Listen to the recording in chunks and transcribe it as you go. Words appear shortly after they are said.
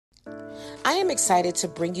I am excited to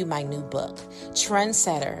bring you my new book,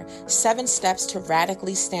 Trendsetter: 7 Steps to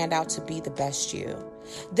Radically Stand Out to Be the Best You.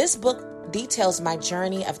 This book details my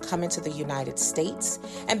journey of coming to the United States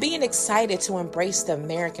and being excited to embrace the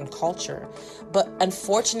American culture. But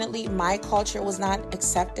unfortunately, my culture was not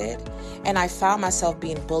accepted, and I found myself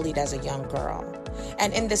being bullied as a young girl.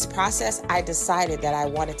 And in this process, I decided that I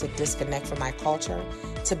wanted to disconnect from my culture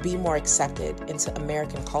to be more accepted into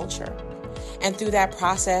American culture. And through that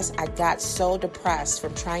process, I got so depressed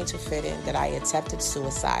from trying to fit in that I attempted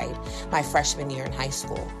suicide my freshman year in high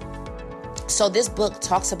school. So this book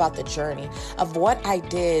talks about the journey of what I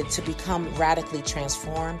did to become radically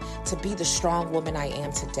transformed, to be the strong woman I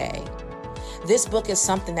am today. This book is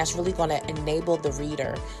something that's really going to enable the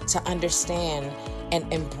reader to understand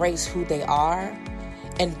and embrace who they are,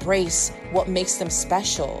 embrace what makes them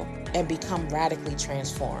special, and become radically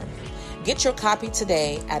transformed. Get your copy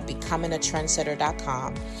today at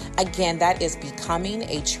becomingatrendsetter.com. Again, that is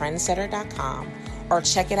becomingatrendsetter.com, or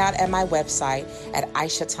check it out at my website at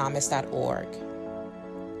aishathomas.org.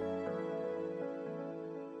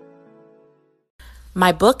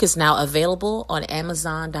 My book is now available on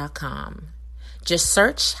Amazon.com. Just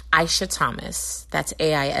search Aisha Thomas. That's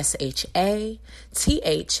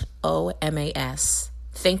AISHATHOMAS.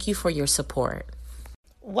 Thank you for your support.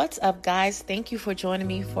 What's up, guys? Thank you for joining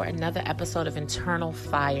me for another episode of Internal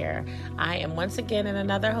Fire. I am once again in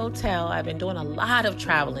another hotel. I've been doing a lot of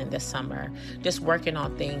traveling this summer, just working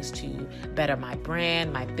on things to better my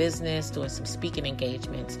brand, my business, doing some speaking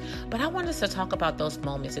engagements. But I want us to talk about those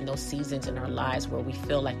moments and those seasons in our lives where we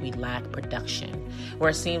feel like we lack production,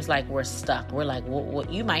 where it seems like we're stuck. We're like,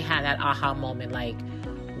 what you might have that aha moment, like,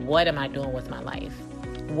 what am I doing with my life?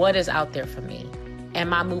 What is out there for me?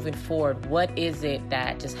 Am I moving forward? What is it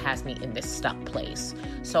that just has me in this stuck place?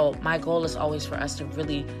 So my goal is always for us to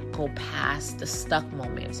really go past the stuck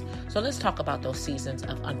moments. So let's talk about those seasons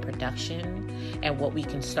of unproduction and what we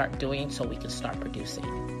can start doing so we can start producing.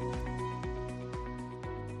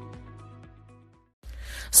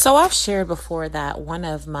 So I've shared before that one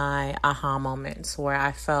of my aha moments where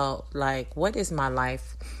I felt like, what is my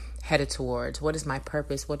life headed towards? What is my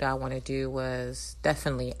purpose? What do I want to do? Was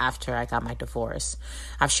definitely after I got my divorce.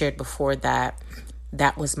 I've shared before that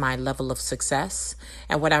was my level of success.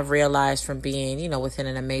 And what I've realized from being, within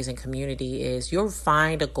an amazing community is you'll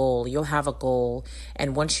find a goal, you'll have a goal.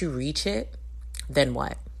 And once you reach it, then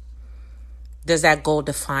what? Does that goal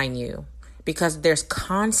define you? Because there's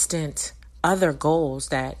constant other goals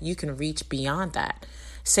that you can reach beyond that.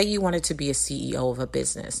 Say you wanted to be a CEO of a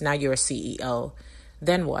business. Now you're a CEO.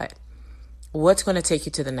 Then what? What's going to take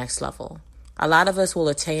you to the next level? A lot of us will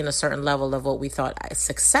attain a certain level of what we thought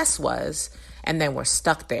success was, and then we're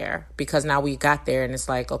stuck there because now we got there and it's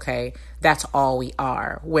like, okay, that's all we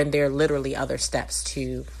are, when there are literally other steps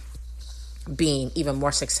to being even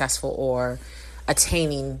more successful or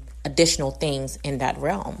attaining additional things in that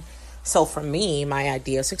realm. So for me, my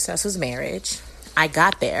idea of success was marriage. I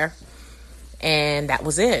got there. And that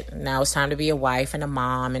was it. Now it's time to be a wife and a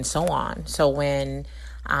mom and so on. So when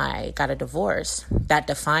I got a divorce, that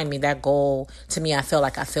defined me. That goal, to me, I feel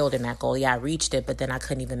like I failed in that goal. Yeah, I reached it, but then I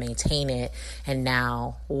couldn't even maintain it. And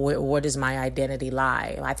now where does my identity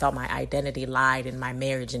lie? I thought my identity lied in my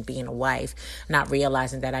marriage and being a wife, not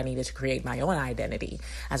realizing that I needed to create my own identity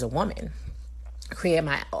as a woman, create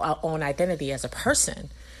my own identity as a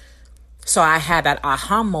person. So I had that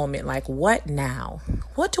aha moment, like, what now?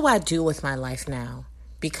 What do I do with my life now?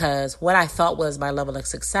 Because what I thought was my level of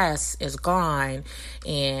success is gone.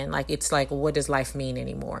 And it's like, what does life mean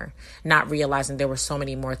anymore? Not realizing there were so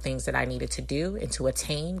many more things that I needed to do and to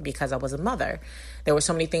attain because I was a mother. There were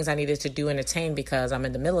so many things I needed to do and attain because I'm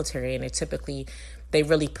in the military. And they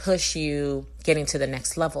really push you getting to the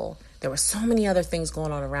next level. There were so many other things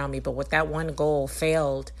going on around me. But with that one goal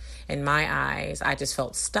failed in my eyes, I just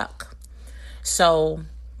felt stuck. So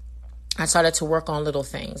I started to work on little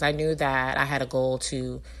things. I knew that I had a goal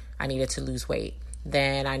I needed to lose weight.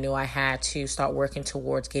 Then I knew I had to start working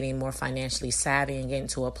towards getting more financially savvy and getting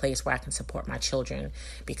to a place where I can support my children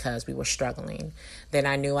because we were struggling. Then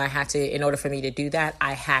I knew I had to, in order for me to do that,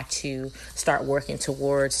 I had to start working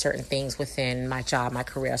towards certain things within my job, my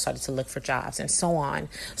career. I started to look for jobs and so on.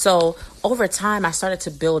 So over time, I started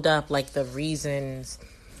to build up the reasons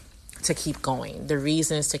to keep going, the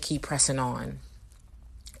reasons to keep pressing on.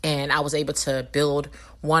 And I was able to build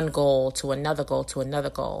one goal to another goal to another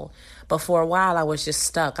goal. But for a while, I was just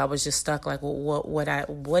stuck. I was just stuck like, what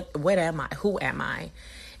am I? Who am I?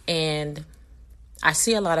 And I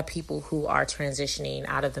see a lot of people who are transitioning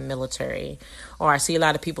out of the military, or I see a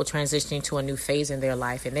lot of people transitioning to a new phase in their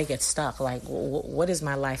life, and they get stuck. Like, what does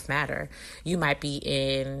my life matter? You might be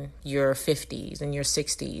in your 50s, in your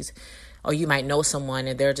 60s, or you might know someone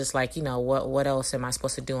and they're just like, what else am I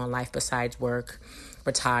supposed to do in life besides work,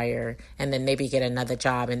 retire, and then maybe get another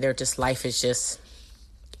job, and they're just, life is just,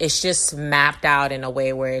 it's just mapped out in a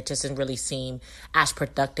way where it doesn't really seem as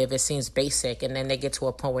productive. It seems basic. And then they get to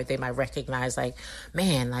a point where they might recognize, like,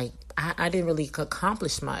 man, like, I didn't really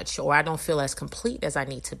accomplish much, or I don't feel as complete as I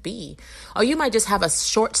need to be. Or you might just have a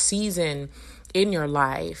short season in your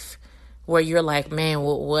life where you're like, man,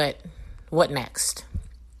 what next?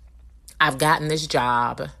 I've gotten this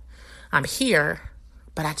job. I'm here,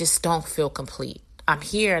 but I just don't feel complete. I'm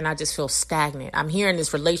here and I just feel stagnant. I'm here in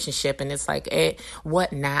this relationship and it's like,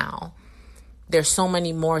 what now? There's so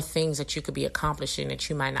many more things that you could be accomplishing that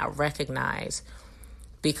you might not recognize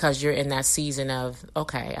because you're in that season of,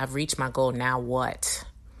 okay, I've reached my goal, now what?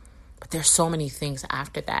 But there's so many things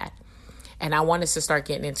after that. And I want us to start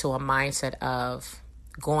getting into a mindset of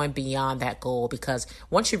going beyond that goal, because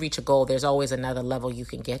once you reach a goal, there's always another level you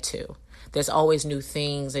can get to. There's always new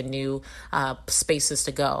things and new spaces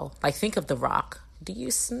to go. Like, think of The Rock. Do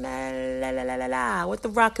you smell what The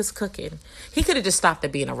Rock is cooking? He could have just stopped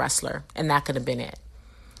at being a wrestler, and that could have been it.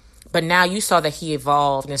 But now you saw that he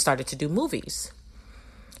evolved and started to do movies.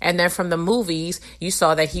 And then from the movies, you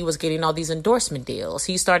saw that he was getting all these endorsement deals.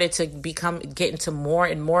 He started to get into more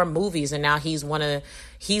and more movies, and now he's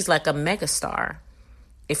like a megastar.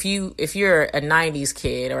 If you're a 90s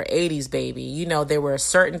kid or 80s baby, there were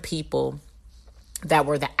certain people that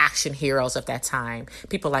were the action heroes of that time.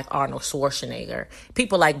 People like Arnold Schwarzenegger,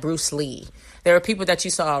 people like Bruce Lee. There were people that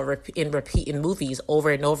you saw repeat in movies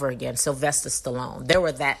over and over again. Sylvester Stallone. There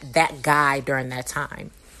were that guy during that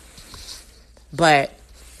time. But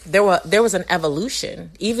there was an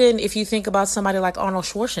evolution. Even if you think about somebody like Arnold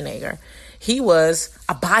Schwarzenegger, he was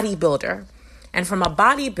a bodybuilder. And from a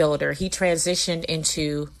bodybuilder, he transitioned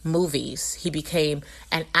into movies. He became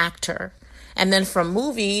an actor. And then from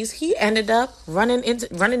movies, he ended up running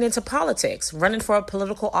into politics, running for a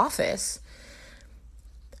political office.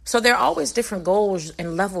 So there are always different goals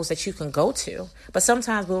and levels that you can go to. But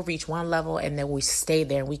sometimes we'll reach one level and then we stay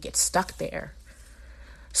there and we get stuck there.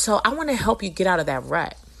 So I want to help you get out of that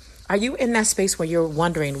rut. Are you in that space where you're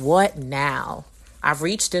wondering, what now? I've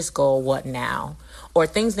reached this goal, what now? Or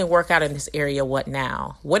things didn't work out in this area, what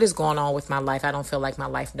now? What is going on with my life? I don't feel like my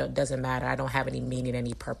life doesn't matter. I don't have any meaning,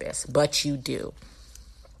 any purpose, but you do.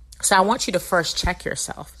 So I want you to first check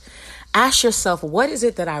yourself. Ask yourself, what is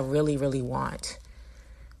it that I really, really want?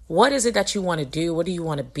 What is it that you want to do? What do you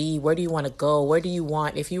want to be? Where do you want to go? Where do you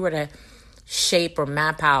want, if you were to shape or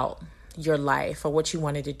map out your life or what you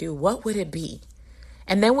wanted to do, what would it be?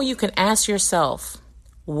 And then when you can ask yourself,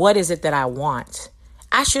 what is it that I want?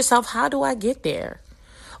 Ask yourself, how do I get there?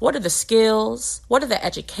 What are the skills? What are the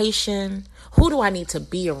education? Who do I need to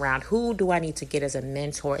be around? Who do I need to get as a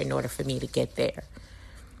mentor in order for me to get there?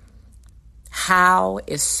 How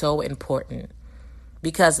is so important,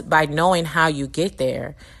 because by knowing how you get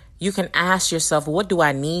there, you can ask yourself, what do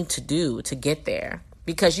I need to do to get there?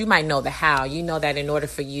 Because you might know the how. You know that in order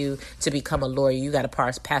for you to become a lawyer, you got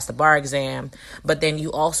to pass the bar exam. But then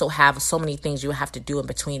you also have so many things you have to do in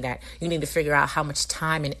between that. You need to figure out how much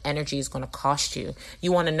time and energy is going to cost you.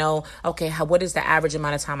 You want to know, okay, what is the average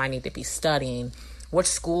amount of time I need to be studying? What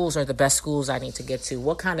schools are the best schools I need to get to?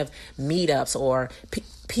 What kind of meetups or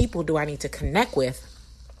people do I need to connect with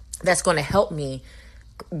that's going to help me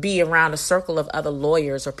be around a circle of other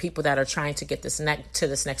lawyers or people that are trying to get this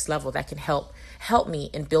next level that can help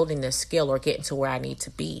me in building this skill or getting to where I need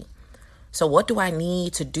to be. So what do I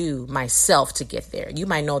need to do myself to get there? You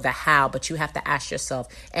might know the how, but you have to ask yourself,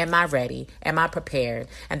 am I ready? Am I prepared?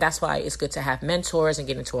 And that's why it's good to have mentors and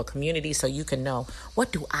get into a community so you can know,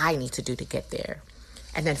 what do I need to do to get there?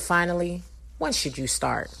 And then finally, when should you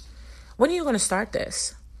start? When are you going to start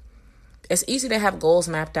this? It's easy to have goals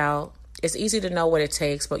mapped out. It's easy to know what it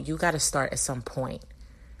takes, but you got to start at some point.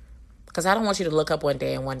 Because I don't want you to look up one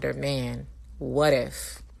day and wonder, man, what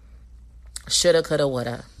if? Shoulda, coulda,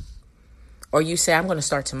 woulda. Or you say, I'm going to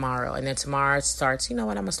start tomorrow. And then tomorrow it starts, you know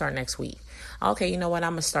what, I'm going to start next week. Okay, you know what,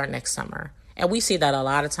 I'm going to start next summer. And we see that a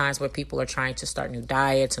lot of times where people are trying to start new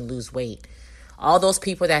diets and lose weight. All those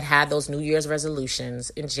people that had those New Year's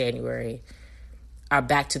resolutions in January are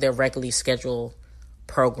back to their regularly scheduled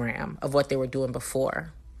program of what they were doing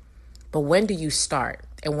before. But when do you start?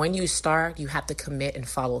 And when you start, you have to commit and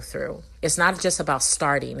follow through. It's not just about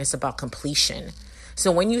starting, it's about completion.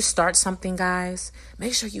 So when you start something, guys,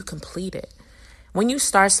 make sure you complete it. When you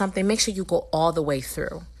start something, make sure you go all the way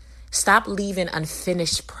through. Stop leaving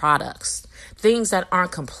unfinished products, things that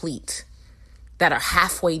aren't complete, that are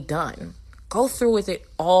halfway done. Go through with it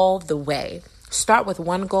all the way. Start with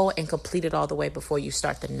one goal and complete it all the way before you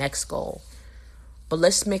start the next goal. But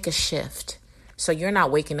let's make a shift so you're not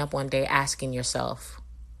waking up one day asking yourself,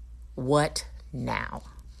 what now?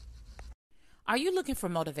 Are you looking for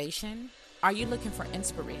motivation? Are you looking for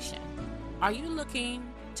inspiration? Are you looking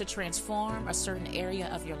to transform a certain area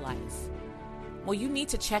of your life? Well, you need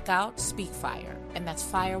to check out Speak Fire, and that's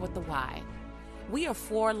fire with the Y. We are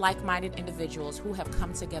 4 like-minded individuals who have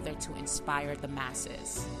come together to inspire the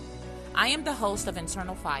masses. I am the host of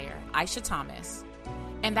Internal Fire, Aisha Thomas,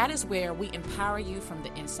 and that is where we empower you from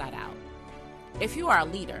the inside out. If you are a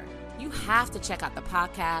leader, you have to check out the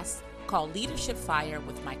podcast called Leadership Fire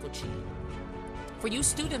with Michael G. For you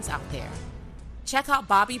students out there, check out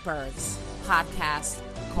Bobby Berg's podcast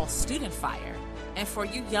called Student Fire. And for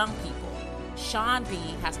you young people, Sean B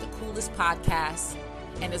has the coolest podcast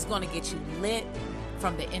and is going to get you lit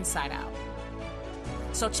from the inside out.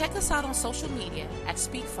 So check us out on social media at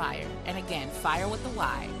Speak Fire, and again, fire with the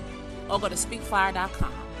Y, or go to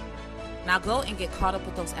speakfire.com. Now go and get caught up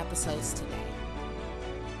with those episodes today.